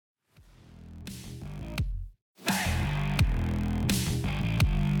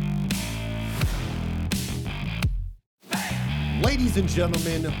Ladies and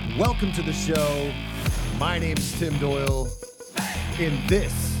gentlemen, welcome to the show. My name is Tim Doyle, and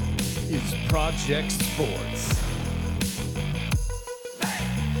this is Project Sports.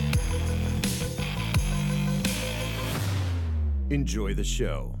 Enjoy the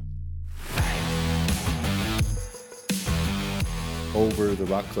show. Over the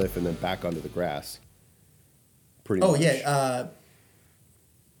rock cliff and then back onto the grass. Pretty much.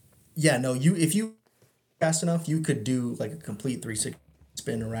 If you fast enough, you could do like a complete 360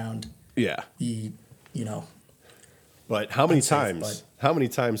 spin around. Yeah. But how many times? How many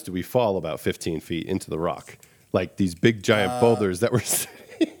times do we fall about 15 feet into the rock? Like these big giant boulders that were.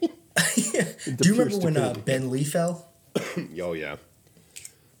 Do you remember when Ben Lee fell? Oh yeah.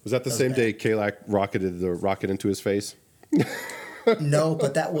 Was that the same day Kalak rocketed the rocket into his face? No,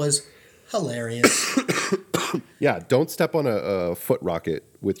 but that was hilarious. Yeah, don't step on a foot rocket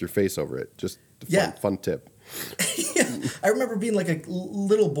with your face over it. Just a fun tip. Yeah, I remember being like a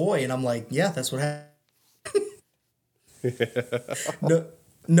little boy, and I'm like, yeah, that's what happened.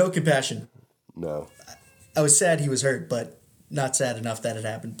 No compassion. No. I was sad he was hurt, but not sad enough that it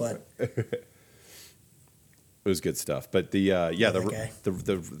happened. But it was good stuff. But the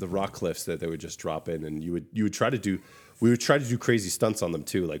rock cliffs that they would just drop in, and you would try to do. We would try to do crazy stunts on them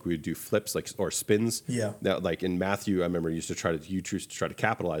too, like we would do flips, or spins. Yeah. Now, like in Matthew, I remember used to try to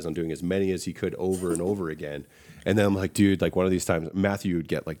capitalize on doing as many as he could over and over again. And then I'm like, dude, like one of these times, Matthew would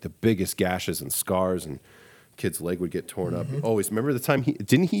get like the biggest gashes and scars, and kid's leg would get torn up. Always remember the time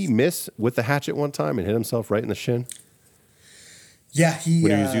didn't he miss with the hatchet one time and hit himself right in the shin? Yeah, he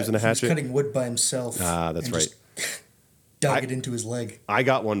was using a hatchet, he was cutting wood by himself. That's right. Dug it into his leg. I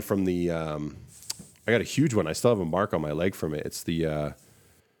got one from the. I got a huge one. I still have a mark on my leg from it. It's the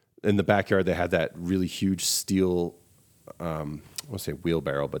in the backyard. They had that really huge steel. I want to say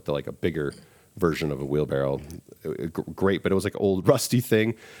wheelbarrow, but like a bigger version of a wheelbarrow. Great, but it was like an old rusty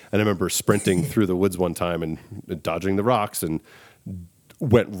thing. And I remember sprinting through the woods one time and dodging the rocks and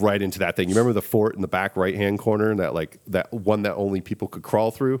went right into that thing. You remember the fort in the back right hand corner? That one that only people could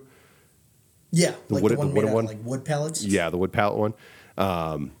crawl through. Yeah, the like wood, the one the made wooden out one. of, like wood pallets. Yeah, the wood pallet one.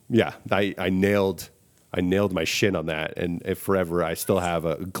 I nailed my shin on that, and forever I still have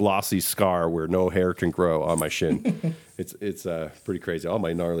a glossy scar where no hair can grow on my shin. It's pretty crazy. All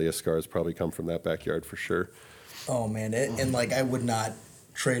my gnarliest scars probably come from that backyard for sure. Oh man, and like I would not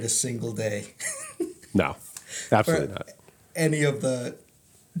trade a single day. No, absolutely not. Any of the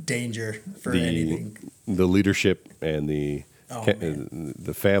danger for anything. The leadership and the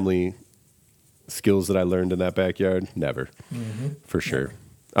family skills that I learned in that backyard, never, for sure. Never.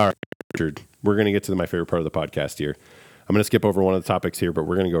 All right, Richard, we're going to get to my favorite part of the podcast here. I'm going to skip over one of the topics here, but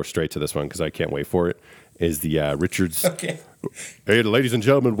we're going to go straight to this one because I can't wait for it. Is the Richard's... Okay. Hey, ladies and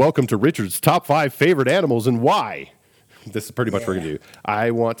gentlemen, welcome to Richard's top 5 favorite animals and why. This is pretty much what we're going to do.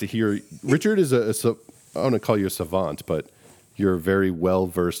 I want to hear... Richard is I want to call you a savant, but you're a very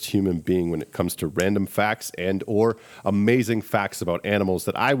well-versed human being when it comes to random facts and or amazing facts about animals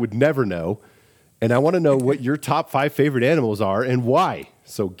that I would never know. And I want to know what your top 5 favorite animals are and why.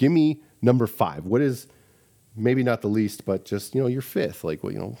 So give me number 5. What is maybe not the least, but just, your 5th? Like,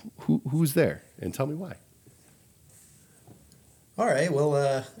 well, who's there? And tell me why. All right.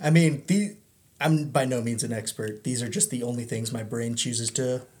 Well, I'm by no means an expert. These are just the only things my brain chooses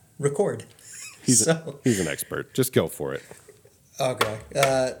to record. He's an expert. Just go for it. Okay.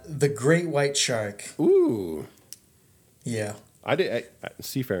 The great white shark. Ooh. Yeah.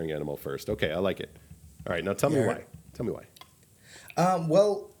 Seafaring animal first. Okay, I like it. All right, now tell me why. Tell me why.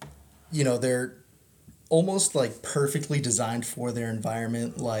 Well, they're almost like perfectly designed for their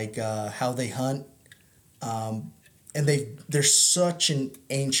environment, like how they hunt. And they're such an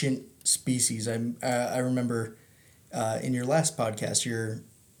ancient species. I remember in your last podcast,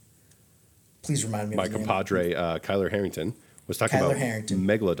 please remind me. My compadre, Kyler Harrington, was talking about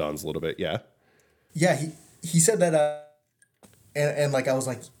megalodons a little bit. Yeah. Yeah, he said that. And like I was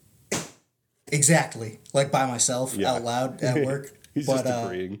like, exactly, like by myself out loud at work. He's just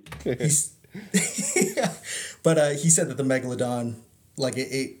agreeing. But he said that the megalodon, like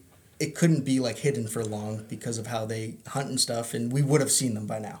it couldn't be like hidden for long because of how they hunt and stuff, and we would have seen them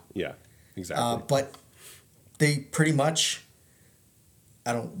by now. Yeah, exactly. But they pretty much,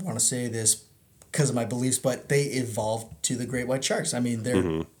 I don't want to say this because of my beliefs, but they evolved to the great white sharks. I mean,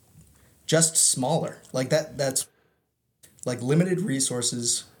 they're just smaller. Like that's like limited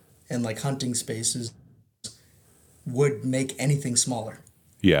resources and like hunting spaces would make anything smaller.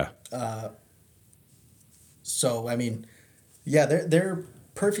 Yeah. So, I mean, yeah, they're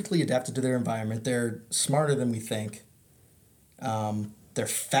perfectly adapted to their environment. They're smarter than we think. They're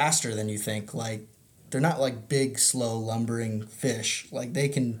faster than you think. Like, they're not like big, slow, lumbering fish. Like they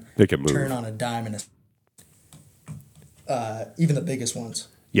can move. turn on a dime in even the biggest ones.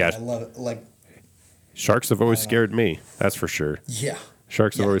 Yeah. I love it. Like Sharks have always scared me. That's for sure. yeah,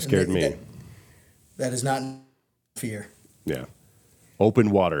 Sharks have always and scared me. that is not fear. Yeah.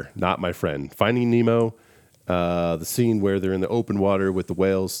 Open water, not my friend. Finding Nemo, the scene where they're in the open water with the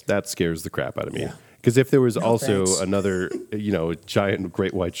whales, that scares the crap out of me. Yeah. Because if there was No, also thanks. another, giant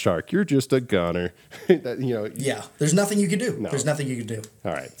great white shark, you're just a goner. Yeah, there's nothing you can do. No. There's nothing you can do.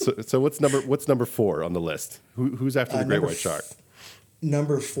 All right. So what's number 4 on the list? Who's after the great number white shark?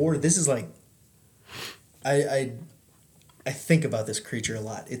 Number 4. This is like, I think about this creature a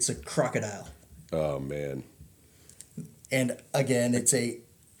lot. It's a crocodile. Oh man. And again, it's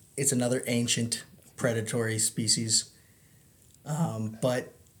another ancient predatory species,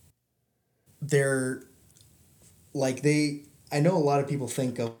 but they're like I know a lot of people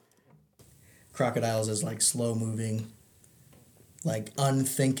think of crocodiles as like slow moving, like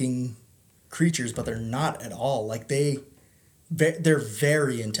unthinking creatures, but they're not at all. Like they're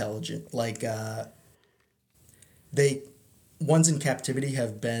very intelligent. Like ones in captivity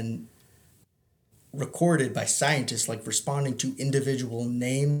have been recorded by scientists like responding to individual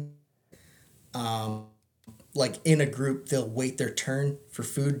name. Like in a group they'll wait their turn for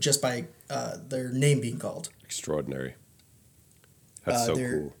food just by their name being called. Extraordinary. That's so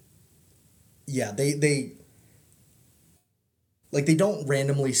cool. Yeah, they like they don't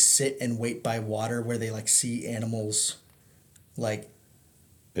randomly sit and wait by water where they like see animals like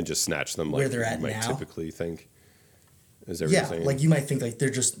And just snatch them where like they're you at might now. typically think. Is Yeah, everything? like you might think like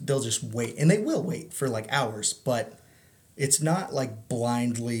they'll just wait, and they will wait for like hours, but it's not like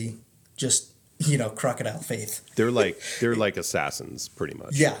blindly just crocodile faith. They're like assassins, pretty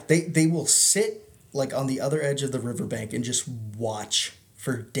much. Yeah, they will sit like on the other edge of the riverbank and just watch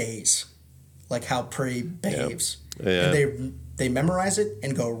for days, like how prey behaves. Yeah. And they memorize it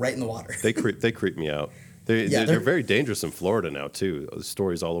and go right in the water. They creep me out. Yeah, They're very dangerous in Florida now too. There's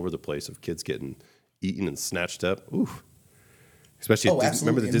stories all over the place of kids getting eaten and snatched up. Ooh. Especially remember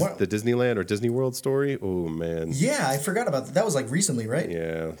absolutely. the Disneyland or Disney World story? Oh man. Yeah, I forgot about that. That was like recently, right?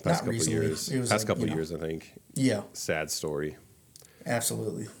 Yeah, past couple recently. years. It was Past like, couple years, I think. Yeah, Sad story.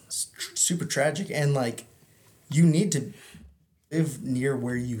 absolutely. It's super tragic, and like you need to live near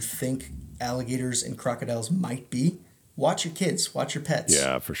where you think alligators and crocodiles might be. Watch your kids, watch your pets.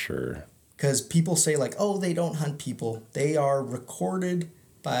 Yeah, for sure. Because people say like, oh, they don't hunt people. They are recorded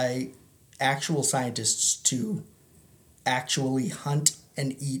by actual scientists to actually hunt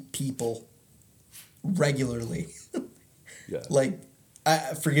and eat people regularly. Yeah. Like,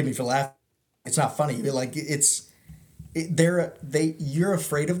 forgive me for laughing. It's not funny. But like, you're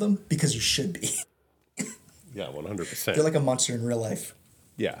afraid of them because you should be. Yeah, 100%. They're like a monster in real life.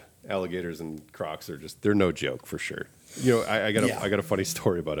 Yeah, alligators and crocs they're no joke for sure. I got a funny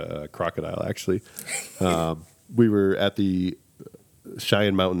story about a crocodile actually. We were at the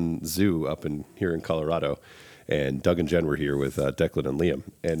Cheyenne Mountain Zoo up here in Colorado, and Doug and Jen were here with Declan and Liam,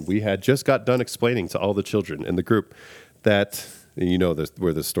 and we had just got done explaining to all the children in the group that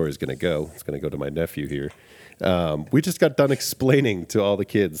where this story is going to go. It's going to go to my nephew here. We just got done explaining to all the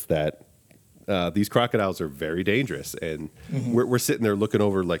kids that these crocodiles are very dangerous, and we're sitting there looking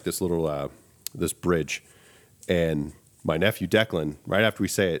over like this little this bridge, and my nephew Declan, right after we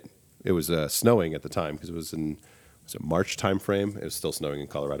say it, it was snowing at the time because it was a March time frame. It was still snowing in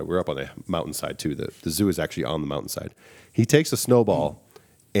Colorado. We're up on the mountainside too. The zoo is actually on the mountainside. He takes a snowball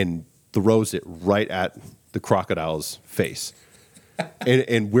and throws it right at the crocodile's face,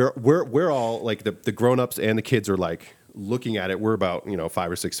 and we're all like the grown-ups and the kids are like looking at it. We're about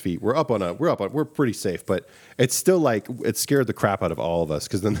 5 or 6 feet. We're pretty safe, but it's still like it scared the crap out of all of us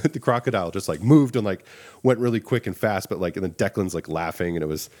because then the crocodile just like moved and like went really quick and fast. But like and then Declan's like laughing,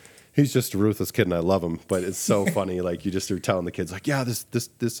 and he's just a ruthless kid, and I love him. But it's so funny. Like you just are telling the kids like, yeah,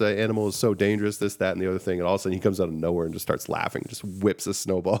 this animal is so dangerous, this, that, and the other thing, and all of a sudden he comes out of nowhere and just starts laughing, just whips a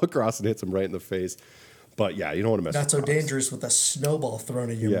snowball across and hits him right in the face. But yeah, you don't want to mess. Not with so crocs. dangerous with a snowball thrown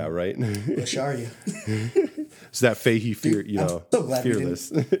at you. Yeah, right. Bush, are you? It's that Fahey fear, Dude, I'm so glad we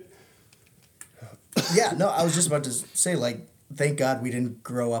fearless. Yeah, no, I was just about to say, like, thank God we didn't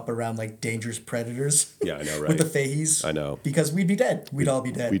grow up around, like, dangerous predators. Yeah, I know, right? With the Fahey's. I know. Because we'd be dead. We'd all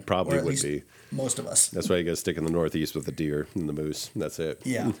be dead. We probably Or at would least be. Most of us. That's why you got to stick in the Northeast with the deer and the moose. That's it.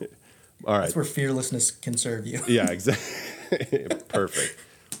 Yeah. All right. That's where fearlessness can serve you. Yeah, exactly. Perfect.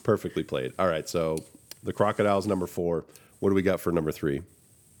 Perfectly played. All right, so the crocodile's number 4. What do we got for number 3?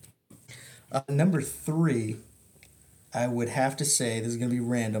 Number 3, I would have to say, this is going to be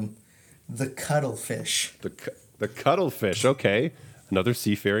random, the cuttlefish. The cuttlefish. Okay, another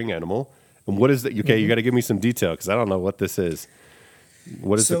seafaring animal. And what is that? Okay, you got to give me some detail because I don't know what this is.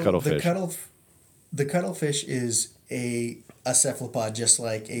 What is the cuttlefish? The cuttlefish is a cephalopod, just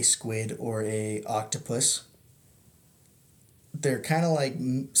like a squid or a octopus. They're kind of like,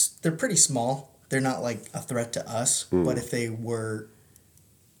 they're pretty small. They're not like a threat to us, but if they were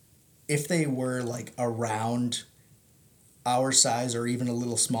like around our size or even a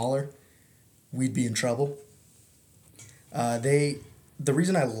little smaller, we'd be in trouble. The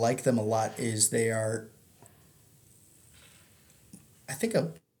reason I like them a lot is they are, I think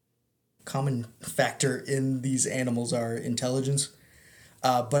a common factor in these animals are intelligence,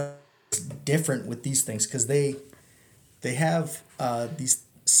 but it's different with these things because they have these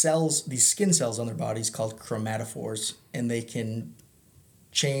cells, these skin cells on their bodies called chromatophores, and they can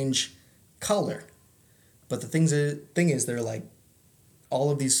change color. But the thing is, they're like, all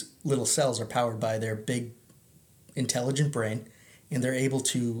of these little cells are powered by their big, intelligent brain, and they're able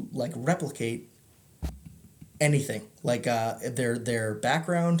to like replicate anything, like their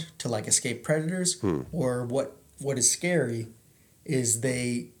background to like escape predators, or what is scary is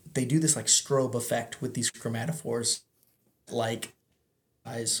they do this like strobe effect with these chromatophores, like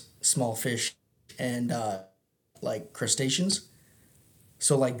eyes, small fish, and like crustaceans.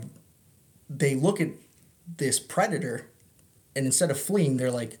 So like they look at this predator, and instead of fleeing,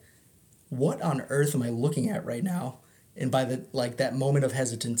 they're like, what on earth am I looking at right now? And by that moment of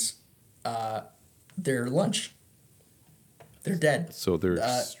hesitance, they're lunch. They're dead. So they're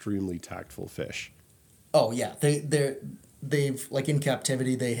extremely tactful fish. Oh yeah, they've like in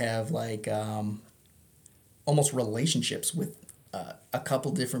captivity they have like almost relationships with a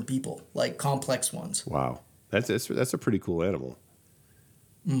couple different people, like complex ones. Wow, that's a pretty cool animal.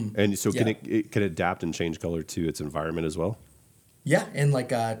 And so can it adapt and change color to its environment as well? Yeah, and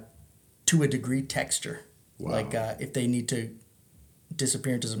like to a degree texture. Wow. Like if they need to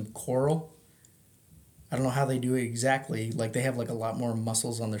disappear into some coral, I don't know how they do it exactly. Like they have like a lot more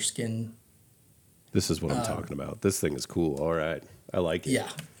muscles on their skin. This is what I'm talking about. This thing is cool. All right, I like it. Yeah,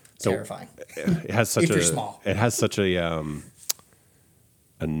 terrifying. It has such You're small. It has such a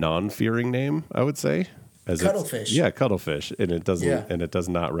non-fearing name, I would say. Cuttlefish. Cuttlefish, and it doesn't, and it does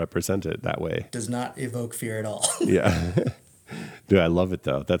not represent it that way. Does not evoke fear at all. Yeah, dude, I love it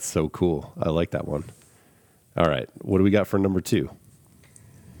though. That's so cool. I like that one. All right, what do we got for number 2?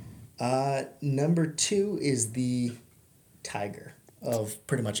 Number 2 is the tiger of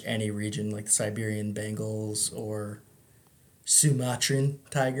pretty much any region, like the Siberian Bengals or Sumatran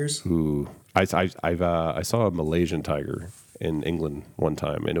tigers. Ooh, I saw a Malaysian tiger in England one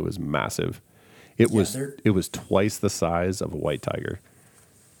time, and it was massive. It was twice the size of a white tiger.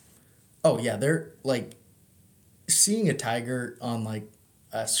 Oh yeah, they're like, seeing a tiger on like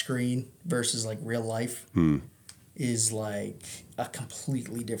a screen versus like real life is like a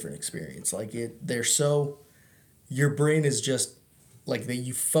completely different experience. Like your brain is just like that.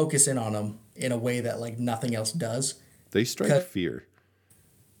 You focus in on them in a way that like nothing else does. They strike fear.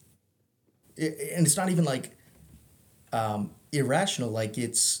 And it's not even like irrational. Like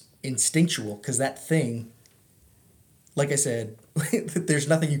it's instinctual, because that thing, like I said, there's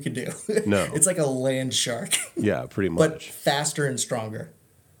nothing you can do. No. It's like a land shark. Yeah, pretty much. But faster and stronger.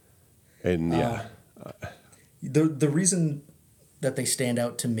 And yeah. The reason that they stand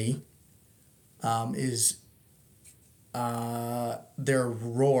out to me is their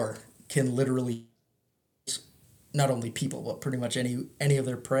roar can literally not only people, but pretty much any of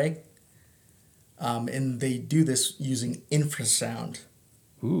their prey. And they do this using infrasound.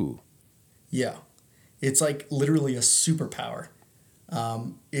 Ooh. Yeah. It's like literally a superpower.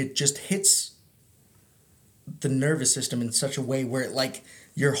 It just hits the nervous system in such a way where it, like,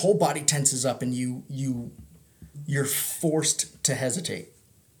 your whole body tenses up and you're forced to hesitate.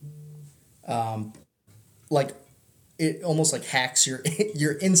 Like it almost like hacks your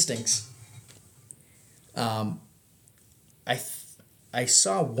your instincts. I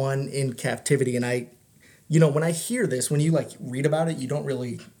saw one in captivity, and when I hear this, when you like read about it, you don't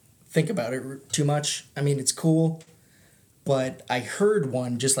really think about it too much. I mean, it's cool, but I heard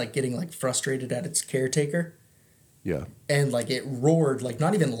one just like getting like frustrated at its caretaker. Yeah. And like it roared, like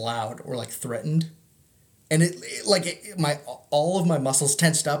not even loud or like threatened. And all of my muscles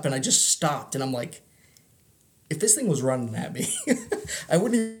tensed up, and I just stopped, and I'm like, if this thing was running at me, I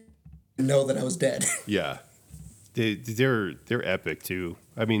wouldn't even know that I was dead. Yeah. They're epic too.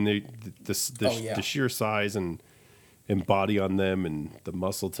 I mean, the sheer size and body on them and the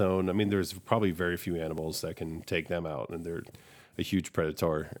muscle tone. I mean, there's probably very few animals that can take them out, and they're a huge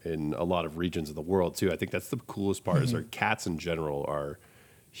predator in a lot of regions of the world too. I think that's the coolest part. Is our cats in general are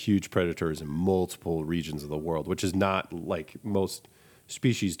huge predators in multiple regions of the world, which is not like most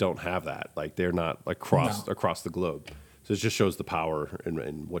species don't have that. Like they're not across the globe. So it just shows the power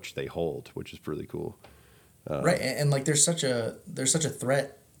in which they hold, which is really cool. Right, and like there's such a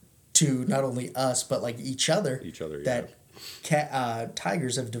threat to not only us but like each other. That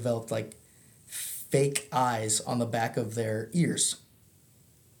tigers have developed like fake eyes on the back of their ears.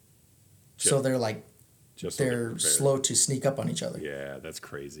 So they're like they're slow to sneak up on each other. Yeah, that's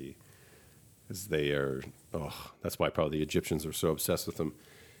crazy. Because they are. Oh, that's why probably the Egyptians are so obsessed with them.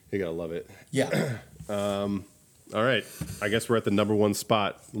 You gotta love it. Yeah. All right, I guess we're at the number one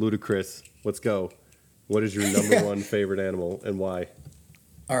spot. Ludicrous. Let's go. What is your number one favorite animal and why?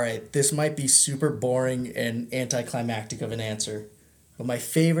 All right, this might be super boring and anticlimactic of an answer, but my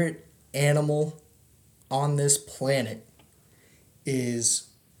favorite animal on this planet is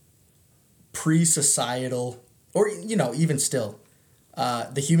pre-societal, or even still,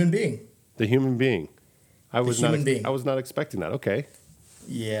 the human being. The human being. I was not expecting that. Okay.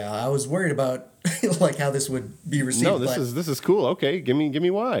 Yeah, I was worried about like how this would be received. No, this is cool. Okay, give me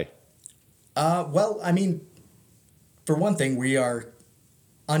why. Well, I mean, for one thing, we are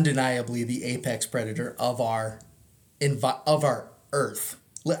undeniably the apex predator of our Earth.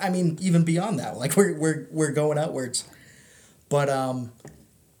 I mean, even beyond that, like we're going outwards. But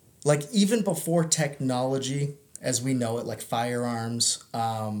like even before technology, as we know it, like firearms,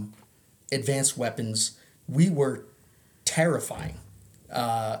 advanced weapons, we were terrifying.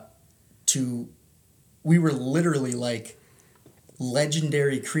 We were literally like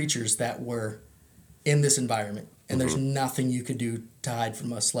legendary creatures that were in this environment, and there's nothing you could do to hide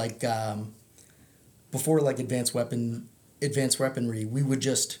from us. Like before, like advanced weaponry, we would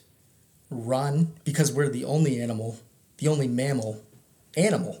just run because we're the only mammal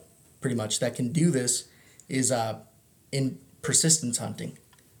pretty much that can do this is in persistence hunting.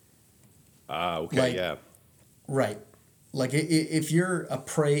 Okay, yeah. Right. Like, if you're a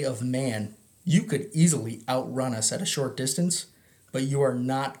prey of man, you could easily outrun us at a short distance, but you are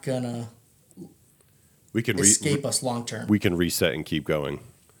not gonna escape us long term. We can reset and keep going.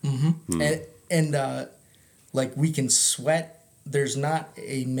 Mm-hmm. And like, we can sweat. There's not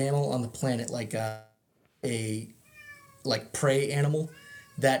a mammal on the planet like a prey animal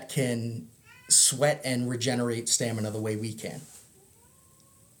that can sweat and regenerate stamina the way we can.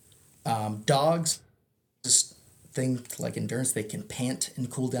 Dogs just think like endurance, they can pant and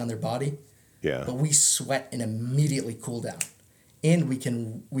cool down their body. Yeah. But we sweat and immediately cool down. And we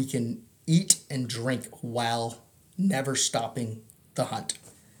can eat and drink while never stopping the hunt.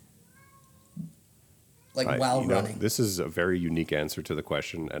 While running. This is a very unique answer to the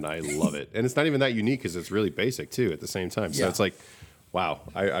question, and I love it. And it's not even that unique because it's really basic too at the same time. So it's like, wow,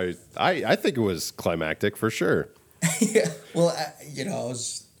 I think it was climactic for sure. Yeah. Well,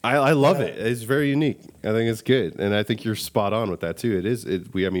 I love it. It's very unique. I think it's good, and I think you're spot on with that too. It is.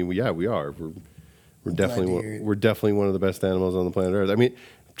 We are. We're definitely one of the best animals on the planet Earth. I mean,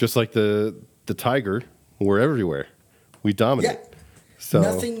 just like the tiger, we're everywhere. We dominate. Yeah. So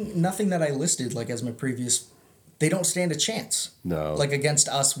nothing that I listed like as my previous. They don't stand a chance. No. Like against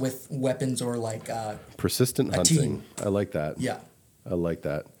us with weapons or like persistent hunting. Team. I like that. Yeah. I like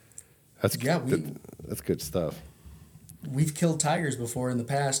that. That's that's good stuff. We've killed tigers before in the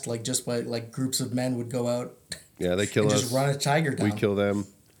past, like just by like groups of men would go out. Yeah, they kill us. Just run a tiger down. We kill them.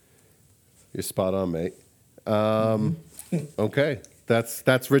 You're spot on, mate. Okay,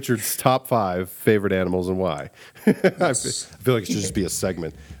 that's Richard's top 5 favorite animals and why. Yes. I feel like it should just be a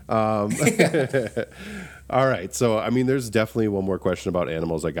segment. All right, so I mean, there's definitely one more question about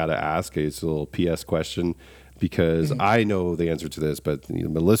animals I got to ask. It's a little PS question because I know the answer to this, but the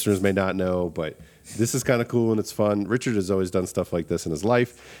listeners may not know. But this is kind of cool and it's fun. Richard has always done stuff like this in his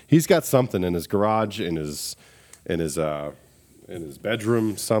life. He's got something in his garage, in his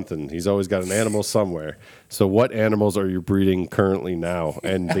bedroom, something. He's always got an animal somewhere. So what animals are you breeding currently now?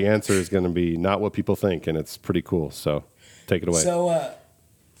 And the answer is going to be not what people think, and it's pretty cool. So take it away. So,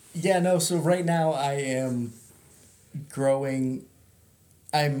 so right now I am breeding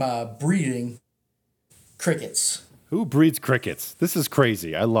crickets. Who breeds crickets? This is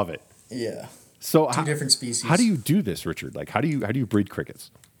crazy. I love it. Yeah. So two different species. How do you do this, Richard? Like, how do you breed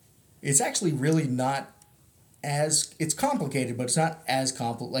crickets? It's actually really not it's complicated, but it's not as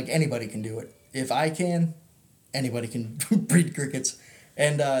complicated. Like anybody can do it. If I can, anybody can breed crickets.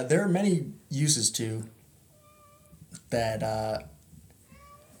 And there are many uses to that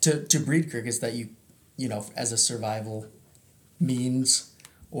to breed crickets that you as a survival means,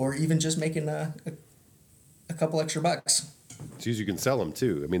 or even just making a couple extra bucks. It's you can sell them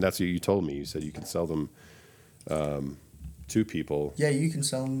too. I mean, that's what you told me. You said you can sell them to people. Yeah, you can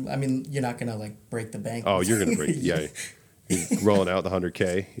sell them. I mean, you're not gonna like break the bank. Oh, you're gonna break. Yeah, Rolling out the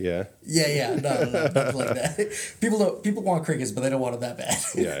 100K. Yeah. Yeah, no, nothing like that. People want crickets, but they don't want it that bad.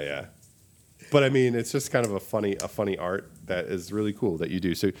 Yeah. But I mean, it's just kind of a funny art that is really cool that you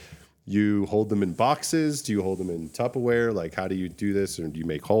do. So you hold them in boxes? Do you hold them in Tupperware? Like, how do you do this? Or do you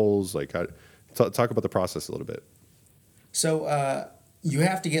make holes? Like, talk about the process a little bit. So you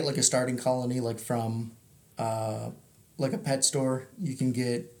have to get like a starting colony, like from like a pet store. You can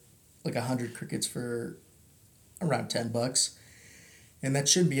get like 100 crickets for around $10, and that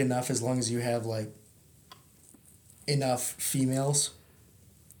should be enough as long as you have like enough females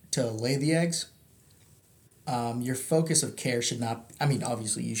to lay the eggs. Your focus of care should not. I mean,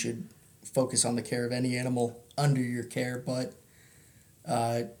 obviously, you should focus on the care of any animal under your care, but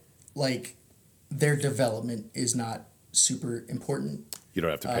like their development is not super important. You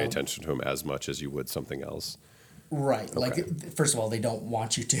don't have to pay attention to them as much as you would something else. Right. Okay. Like, first of all, they don't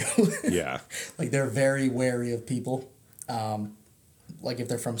want you to. Yeah. Like, they're very wary of people. Like, if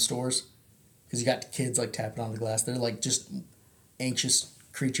they're from stores. Because you got kids, like, tapping on the glass. They're, like, just anxious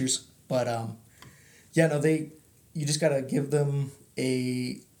creatures. But, yeah, no, you just got to give them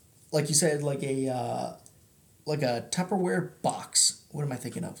like you said, like a Tupperware box. What am I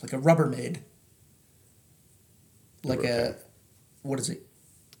thinking of? Like a Rubbermaid. Like Okay. What is it?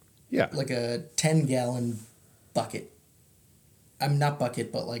 Yeah. Like a 10-gallon bucket. I'm not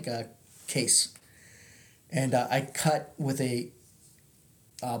bucket, but like a case. And I cut with a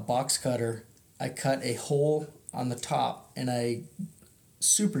box cutter. I cut a hole on the top, and I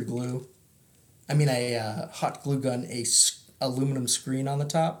hot glue gun a aluminum screen on the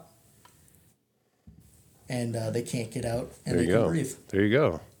top, and they can't get out, and There they you can go. breathe. There you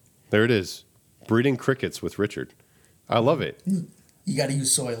go. There it is. Breeding crickets with Richard. I love it. You got to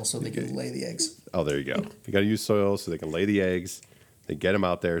use soil so they can lay the eggs. Oh, there you go. You got to use soil so they can lay the eggs. They get them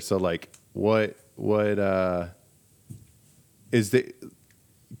out there. So, like, do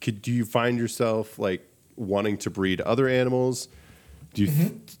you find yourself like wanting to breed other animals? Do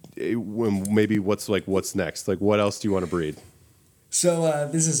you maybe what's next? Like, what else do you want to breed? So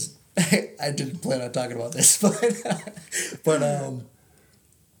this is I didn't plan on talking about this, but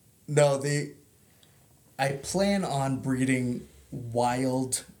no, I plan on breeding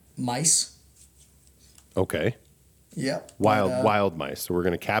wild mice. Okay. Yep. Wild mice. So we're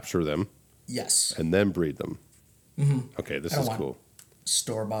going to capture them Yes. and then breed them. Mm-hmm. Okay, this I don't is want cool.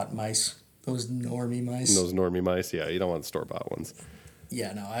 Store-bought mice. Those normie mice. Those normie mice, yeah, you don't want store-bought ones.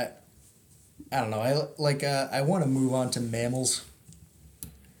 Yeah, no, I don't know. I want to move on to mammals.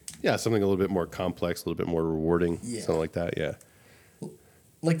 Yeah, something a little bit more complex, a little bit more rewarding, Yeah. something like that. Yeah.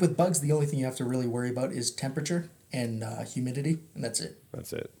 Like with bugs, the only thing you have to really worry about is temperature and humidity, and that's it.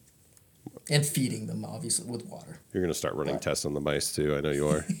 That's it. And feeding them, obviously, with water. You're going to start running tests on the mice too. I know you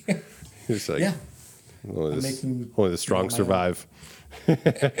are. You're just like, Yeah. only making- the strong my own. survive.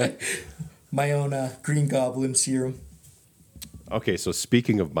 My own Green Goblin serum. Okay, so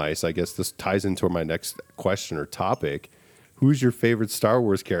speaking of mice, I guess this ties into my next question or topic. Who's your favorite Star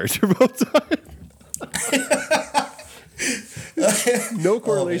Wars character of all time? No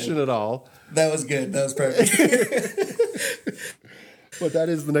correlation at all. That was good. That was perfect. But that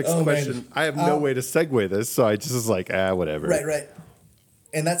is the next Oh, man. question. I have no way to segue this, so I just was like, whatever. Right.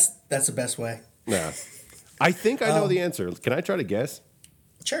 And that's the best way. Yeah. I think I know the answer. Can I try to guess?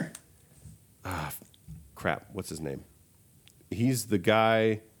 Sure. Crap. What's his name? He's the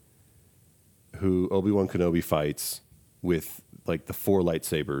guy who Obi-Wan Kenobi fights with like the 4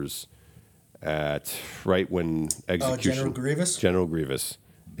 lightsabers at right when execution. General Grievous? General Grievous.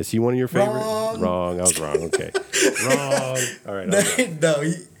 Is he one of your favorite? Wrong. I was wrong. Okay. Wrong. All right. I was wrong. No,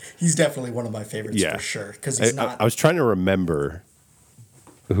 he's definitely one of my favorites Yeah. for sure. Because he's not. I was trying to remember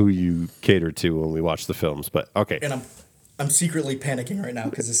who you catered to when we watched the films, but okay. And I'm secretly panicking right now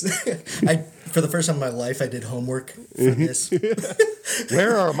because for the first time in my life I did homework for this.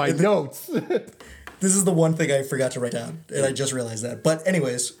 Where are my notes? This is the one thing I forgot to write down, and I just realized that. But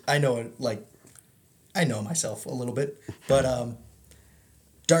anyways, I know it. Like, I know myself a little bit, but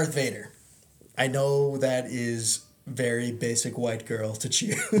Darth Vader. I know that is very basic white girl to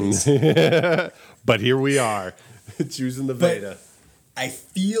choose. But here we are, choosing the Vader. I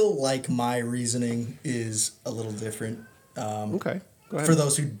feel like my reasoning is a little different. Okay, go ahead. For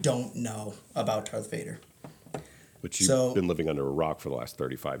those who don't know about Darth Vader. Which you've So- been living under a rock for the last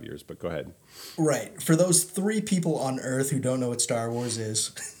 35 years, but go ahead. Right. For those 3 people on Earth who don't know what Star Wars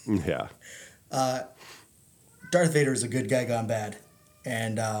is, Yeah. Darth Vader is a good guy gone bad.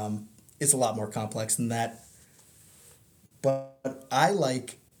 And it's a lot more complex than that. But I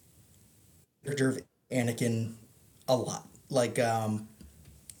like the character of Anakin a lot. Like,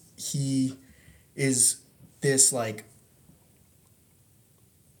 he is this, like,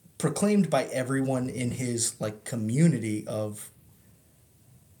 proclaimed by everyone in his like community of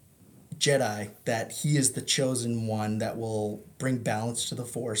Jedi that he is the chosen one that will bring balance to the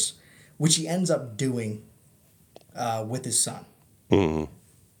Force, which he ends up doing with his son.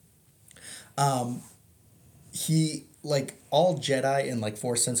 He, like, all Jedi and like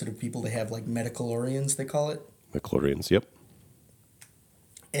Force sensitive people, they have like metachlorians, they call it. McClorians, yep.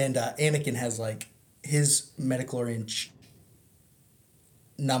 And Anakin has like his metachlorian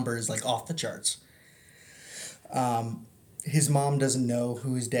number is like off the charts. His mom doesn't know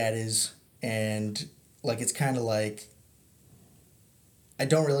who his dad is, and like it's kind of like, I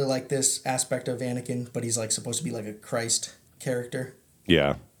don't really like this aspect of Anakin, but he's like supposed to be like a Christ character.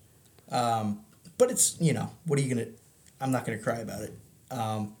 Yeah. But it's, you know, what are you gonna? I'm not gonna cry about it.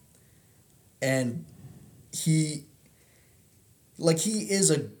 And he is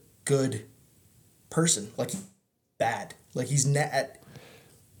a good person. Like, bad. Like, he's not.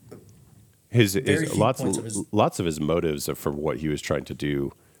 His lots of his motives for what he was trying to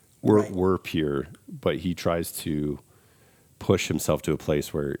do were pure, but he tries to push himself to a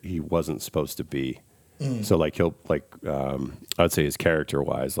place where he wasn't supposed to be. So like I'd say his character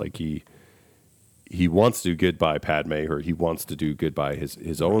wise, like he wants to do good by Padme, or he wants to do good by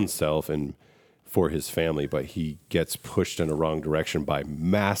his own self and for his family, but he gets pushed in a wrong direction by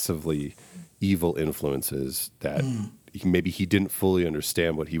massively evil influences that maybe he didn't fully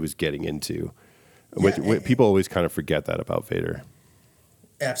understand what he was getting into. Yeah, People always kind of forget that about Vader.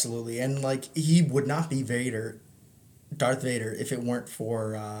 Absolutely. And like, he would not be Darth Vader, if it weren't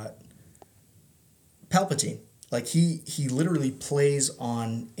for Palpatine. Like, he literally plays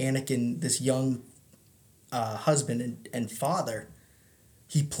on Anakin, this young husband and father.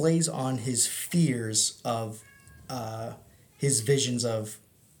 He plays on his fears of his visions of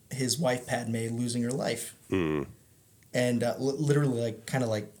his wife Padme losing her life, and literally like kind of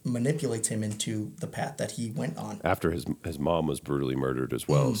like manipulates him into the path that he went on After his mom was brutally murdered as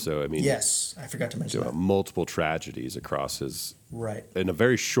well. So I mean, yes, I forgot to mention that. multiple tragedies across his Right. in a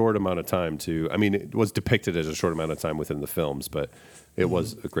very short amount of time. Too. I mean, it was depicted as a short amount of time within the films, but it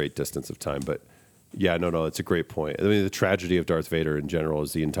was a great distance of time. But yeah, no, it's a great point. I mean, the tragedy of Darth Vader in general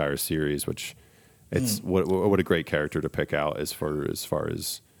is the entire series, which it's what a great character to pick out as far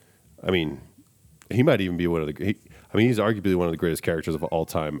as. I mean, he might even be one of the. He's arguably one of the greatest characters of all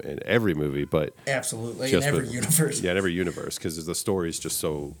time in every movie, but Absolutely, in every universe. Yeah, in every universe, because the story is just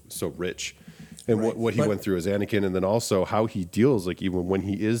so rich, and Right. what he went through as Anakin, and then also how he deals, like even when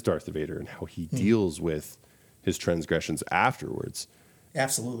he is Darth Vader, and how he deals with his transgressions afterwards.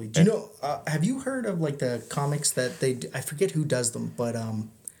 Absolutely. Do you know? Have you heard of like the comics that I forget who does them, but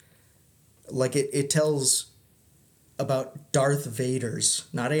like it tells about Darth Vader's,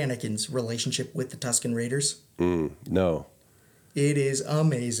 not Anakin's, relationship with the Tusken Raiders. No. It is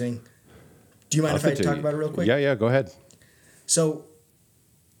amazing. Do you mind if I talk about it real quick? Yeah, go ahead. So,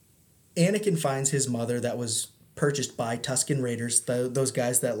 Anakin finds his mother that was purchased by Tusken Raiders, those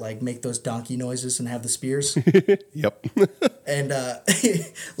guys that like make those donkey noises and have the spears. Yep. And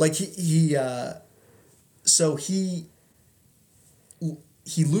like he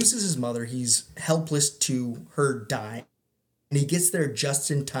loses his mother. He's helpless to her dying, and he gets there just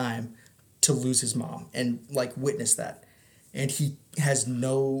in time to lose his mom and like witness that. And he has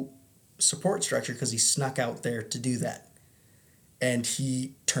no support structure because he snuck out there to do that. And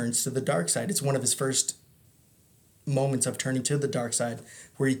he turns to the dark side. It's one of his first moments of turning to the dark side,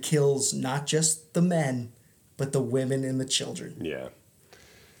 where he kills not just the men, but the women and the children. Yeah.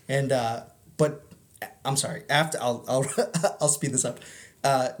 And but I'm sorry. After I'll speed this up.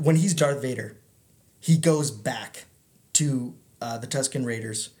 When he's Darth Vader, he goes back to the Tusken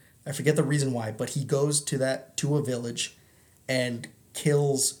Raiders. I forget the reason why, but he goes to a village and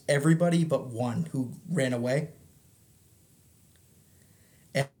kills everybody but one who ran away.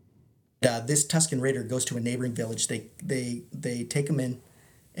 And this Tusken Raider goes to a neighboring village. They take him in,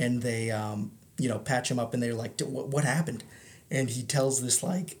 and they patch him up, and they're like, what happened? And he tells this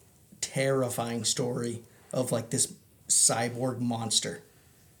like terrifying story of like this cyborg monster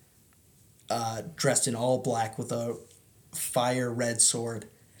dressed in all black with a fire red sword.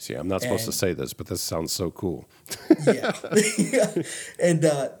 See, I'm not supposed to say this, but this sounds so cool. Yeah. And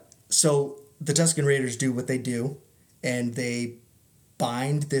so the Tusken Raiders do what they do, and they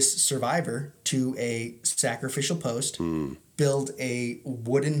bind this survivor to a sacrificial post, build a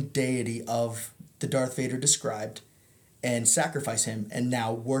wooden deity of the Darth Vader described, and sacrifice him, and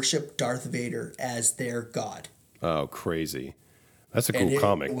now worship Darth Vader as their god. Oh, crazy! That's a cool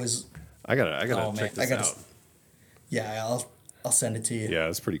comic. I gotta check this out. Yeah, I'll send it to you. Yeah,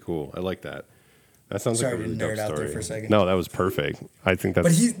 that's pretty cool. I like that. That sounds Sorry like a really to nerd dope out there story. for a second. No, that was perfect. I think But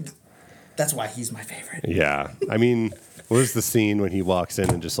that's that's why he's my favorite. yeah. I mean, what was the scene when he walks in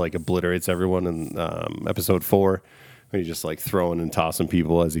and just like obliterates everyone in episode 4? When he's just like throwing and tossing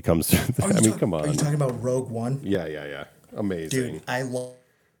people as he comes through. I mean, come on. Are you talking about Rogue One? Yeah. Amazing. Dude, I love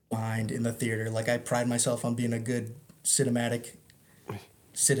mind in the theater. Like, I pride myself on being a good cinematic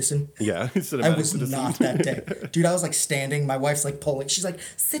citizen. Yeah. I Cinematic was citizen. not that day. Dude, I was like standing. My wife's like pulling. She's like,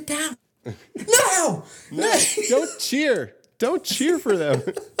 sit down. No! Don't cheer. Don't cheer for them.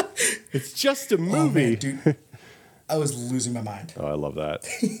 It's just a Oh, movie. man, dude. I was losing my mind. Oh, I love that.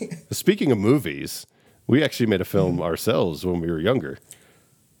 Speaking of movies, we actually made a film ourselves when we were younger.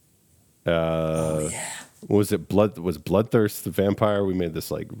 Oh, yeah. Was Bloodthirst the vampire? We made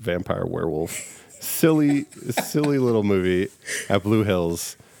this like vampire werewolf. Silly little movie at Blue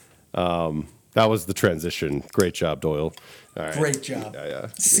Hills. That was the transition. Great job, Doyle. All right. Great job. Yeah.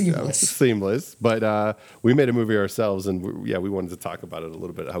 Seamless. Seamless. But we made a movie ourselves, and we wanted to talk about it a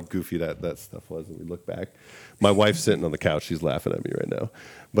little bit, how goofy that stuff was when we look back. My wife's sitting on the couch. She's laughing at me right now.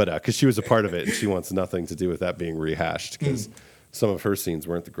 But because she was a part of it, and she wants nothing to do with that being rehashed, because some of her scenes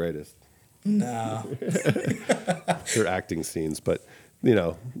weren't the greatest. No. They're acting scenes. But, you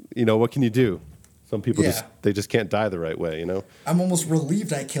know, what can you do? Some people Yeah. they just can't die the right way, you know? I'm almost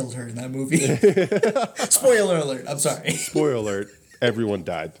relieved I killed her in that movie. Spoiler alert. I'm sorry. Spoiler alert, everyone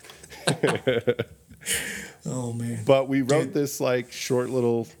died. Oh, man. But we wrote this like short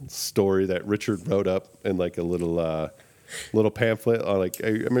little story that Richard wrote up in like a little pamphlet. I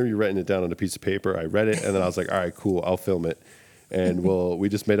remember you writing it down on a piece of paper. I read it and then I was like, all right, cool, I'll film it. And we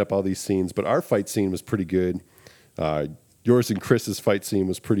just made up all these scenes. But our fight scene was pretty good. Yours and Chris's fight scene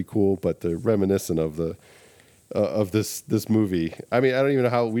was pretty cool, but they're reminiscent of this movie. I mean, I don't even know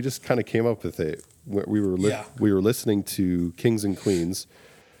how we just kind of came up with it. We were listening to Kings and Queens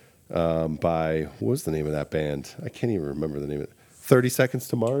by what was the name of that band? I can't even remember the name of it. 30 Seconds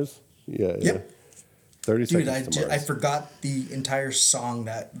to Mars. Yeah. Yep. Yeah. 30 Dude, Seconds to Mars. I forgot the entire song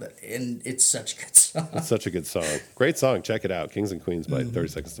and it's such a good song. It's such a good song. Great song. Check it out. Kings and Queens by 30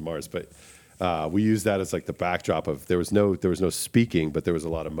 Seconds to Mars. But we used that as like the backdrop of there was no speaking, but there was a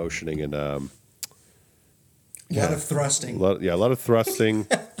lot of motioning and A lot of thrusting. a lot of thrusting.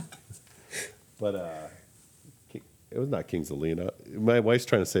 But it was not Kings of Leon. My wife's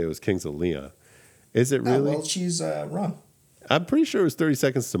trying to say it was Kings of Leon. Is it really? Well, she's wrong. I'm pretty sure it was 30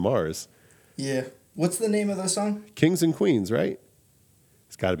 Seconds to Mars. Yeah. What's the name of the song? Kings and Queens, right?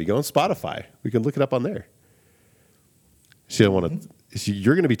 It's got to be going Spotify. We can look it up on there. She don't want to.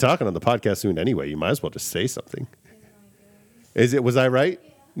 You're going to be talking on the podcast soon anyway. You might as well just say something. Was I right?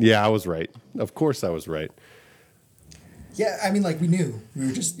 Yeah, I was right. Of course I was right. Yeah, I mean, like, we knew. We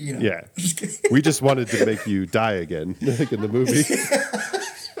were just, Yeah. We just wanted to make you die again, like in the movie.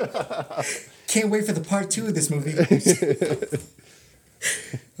 Can't wait for the part 2 of this movie.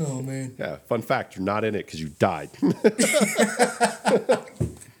 Oh, man. Yeah, fun fact, you're not in it because you died.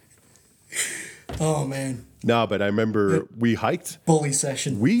 Oh, man. No, but I remember we hiked. Bully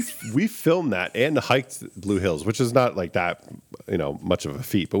session. We filmed that and hiked Blue Hills, which is not like that, much of a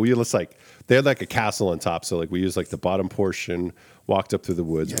feat. But we just they had like a castle on top, so like we used like the bottom portion, walked up through the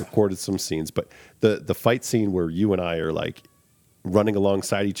woods, recorded some scenes. But the fight scene where you and I are like running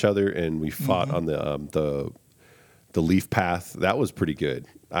alongside each other and we fought on the leaf path, that was pretty good.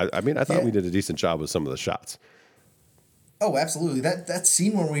 I mean, I thought we did a decent job with some of the shots. Oh, absolutely. That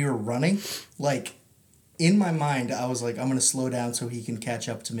scene when we were running, like, in my mind, I was like, I'm going to slow down so he can catch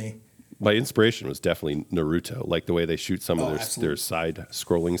up to me. My inspiration was definitely Naruto, like the way they shoot some of their side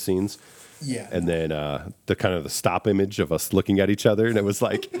scrolling scenes. Yeah. And then the kind of the stop image of us looking at each other, and it was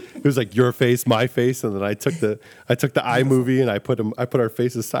like your face, my face, and then I took the iMovie and I put our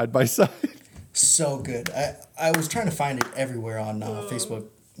faces side by side. So good. I was trying to find it everywhere on Facebook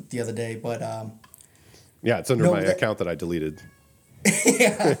the other day, but yeah, it's under my account that I deleted.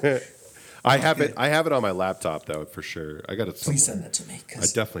 Yeah. I have it on my laptop though, for sure. I got it somewhere. Please send that to me. I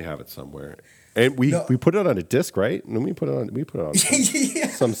definitely have it somewhere. And we put it on a disc, right? And then we put it on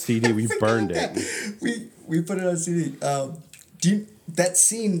some CD. We burned it. We put it on CD. That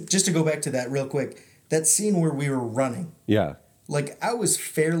scene, just to go back to that real quick, that scene where we were running. Yeah. Like, I was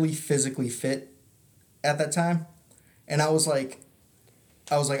fairly physically fit at that time. And I was like,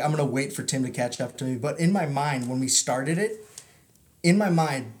 I'm going to wait for Tim to catch up to me. But in my mind, when we started it,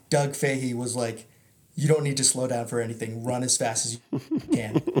 Doug Fahey was like, you don't need to slow down for anything. Run as fast as you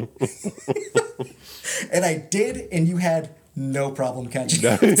can. And I did, and you had no problem catching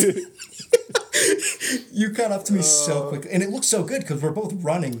up. You caught up to me so quick. And it looked so good because we're both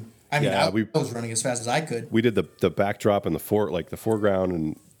running. I mean, I was running as fast as I could. We did the backdrop and the foreground,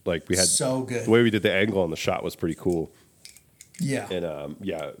 and Like we had So good. the way we did the angle on the shot was pretty cool. Yeah. And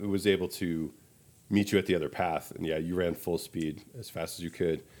yeah, it was able to meet you at the other path, and yeah, you ran full speed as fast as you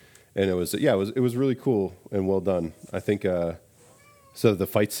could, and it was really cool and well done. I think so the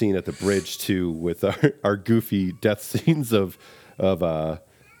fight scene at the bridge too, with our goofy death scenes of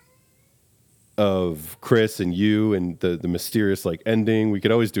Chris and you, and the mysterious like ending. We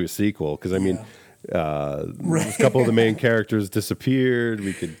could always do a sequel because I mean, a couple of the main characters disappeared.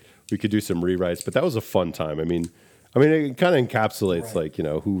 We could do some rewrites, but that was a fun time. I mean, it kind of encapsulates like, you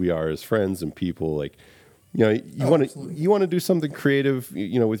know, who we are as friends and people. Like, you know, you want to do something creative,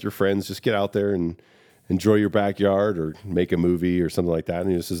 you know, with your friends. Just get out there and enjoy your backyard or make a movie or something like that.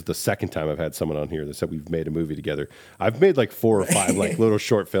 And this is the second time I've had someone on here that said we've made a movie together. I've made like 4 or 5 like little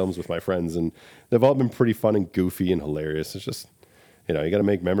short films with my friends, and they've all been pretty fun and goofy and hilarious. It's just, you know, you got to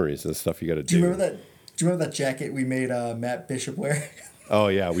make memories and stuff you got to do. Do you remember that jacket we made Matt Bishop wear? Oh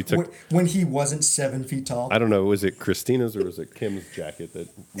yeah, we took when he wasn't 7 feet tall. I don't know, was it Christina's or was it Kim's jacket? It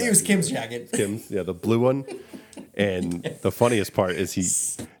was Kim's jacket. Kim's, yeah, the blue one. And the funniest part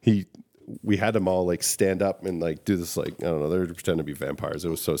is we had them all like stand up and like do this, like, I don't know, they were pretending to be vampires. It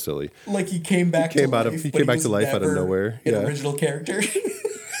was so silly. Like he came back to life. He came back to life out of nowhere. An original character.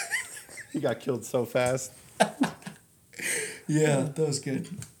 He got killed so fast. Yeah, that was good.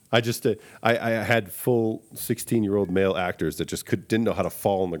 I just I had full 16-year-old male actors that just didn't know how to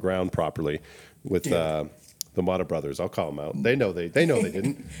fall on the ground properly with the Mata brothers. I'll call them out. They know they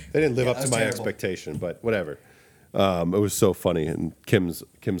didn't live up to my expectation, but whatever. It was so funny. And Kim's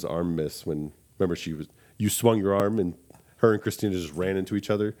arm miss when, remember, you swung your arm and her and Christina just ran into each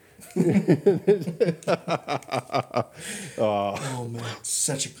other. Oh man,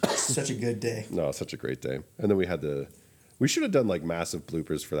 such a good day. No, such a great day. And then we should have done like massive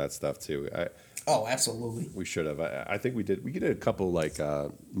bloopers for that stuff too. Oh, absolutely. We should have. I think we did. We did a couple like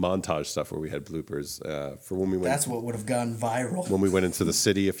montage stuff where we had bloopers for when we went. That's what would have gone viral. When we went into the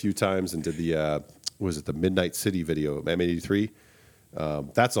city a few times and did the the Midnight City video, M83.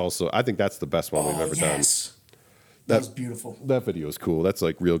 That's also, I think that's the best one we've ever done. That was beautiful. That video is cool. That's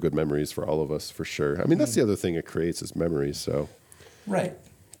like real good memories for all of us, for sure. I mean, that's the other thing it creates is memories. So, right.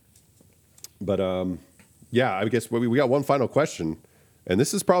 But yeah, I guess we got one final question, and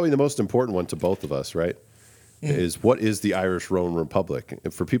this is probably the most important one to both of us, right? Is what is the Irish Roman Republic?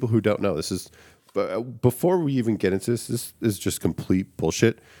 And for people who don't know, this is before we even get into this is just complete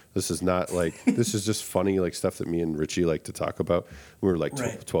bullshit. This is not like this is just funny like stuff that me and Richie like to talk about. We were like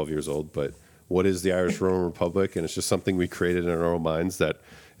 12 years old, but what is the Irish Roman Republic? And it's just something we created in our own minds that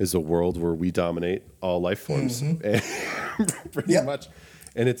is a world where we dominate all life forms, pretty much.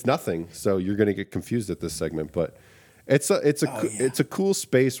 And it's nothing. So you're going to get confused at this segment, but it's a cool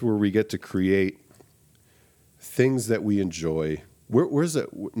space where we get to create things that we enjoy. Where's it?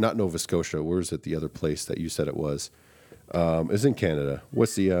 Not Nova Scotia. Where is it? The other place that you said it was? It's in Canada.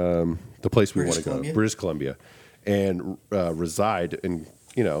 What's the place we want to go? British Columbia, and reside. And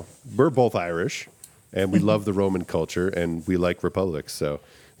you know, we're both Irish, and we love the Roman culture, and we like republics. So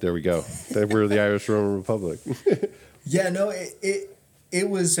there we go. We're the Irish Roman Republic. Yeah, no, it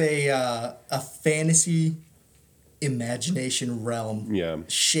was a fantasy imagination realm.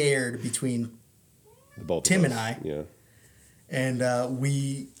 Shared between both Tim and I. Yeah. And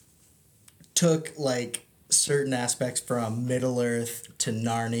we took like certain aspects from Middle Earth to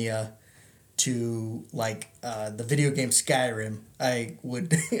Narnia to like the video game Skyrim. I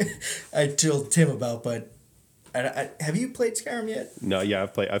told Tim about, but have you played Skyrim yet? No, yeah,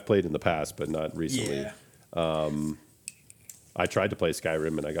 I've played in the past, but not recently. Yeah. I tried to play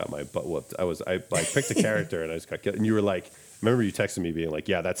Skyrim and I got my butt whooped. I picked a character and I just got killed. And you were like, remember you texted me being like,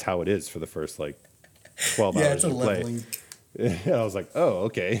 yeah, that's how it is for the first like 12 hours it's a you play. leveling. And I was like, oh,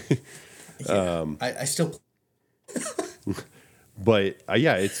 okay. I still. But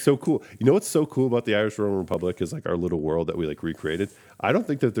yeah, it's so cool. You know what's so cool about the Irish Roman Republic is like our little world that we like recreated. I don't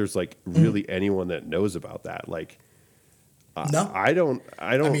think that there's like really anyone that knows about that. Like, no, I don't.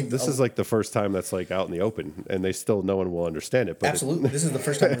 I mean, this is like the first time that's like out in the open, and no one will understand it. But absolutely, this is the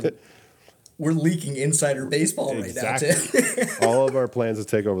first time we're leaking insider baseball right now. Too. All of our plans to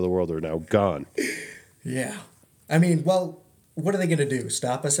take over the world are now gone. Yeah, I mean, well, what are they going to do?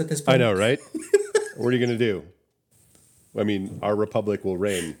 Stop us at this point? I know, right? What are you going to do? I mean, our republic will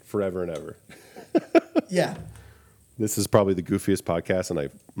reign forever and ever. Yeah. This is probably the goofiest podcast, and I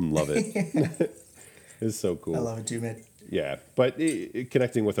love it. It's so cool. I love it too, man. Yeah, but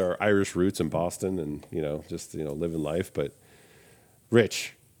connecting with our Irish roots in Boston, and just living life. But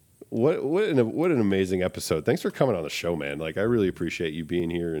Rich, what an amazing episode! Thanks for coming on the show, man. Like, I really appreciate you being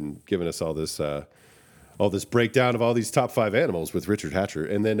here and giving us all this all this breakdown of all these top 5 animals with Richard Hatcher,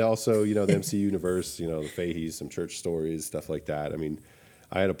 and then also the MC universe, the Fahey's, some church stories, stuff like that. I mean,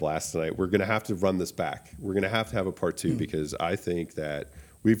 I had a blast tonight. We're gonna have to run this back. We're gonna have to have a part 2 because I think that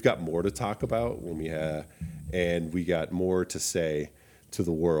we've got more to talk about when we have, and we got more to say to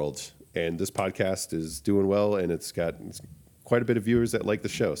the world. And this podcast is doing well, and it's quite a bit of viewers that like the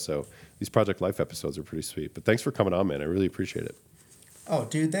show. So these Project Life episodes are pretty sweet. But thanks for coming on, man. I really appreciate it. Oh,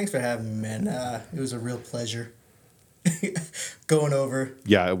 dude, thanks for having me, man. It was a real pleasure going over.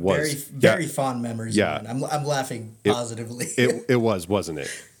 Yeah, it was. Very fond memories. Yeah. Man. I'm laughing positively. It was, wasn't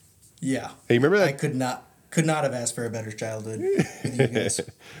it? Yeah. Hey, remember that? I could not have asked for a better childhood with you guys.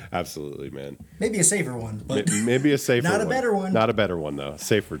 Absolutely, man. Maybe a safer one, but maybe a safer one. Not a better one. Not a better one, though.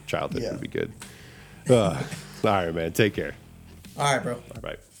 Safer childhood Yeah. would be good. All right, man. Take care. All right, bro. All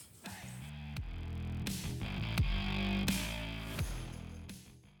right.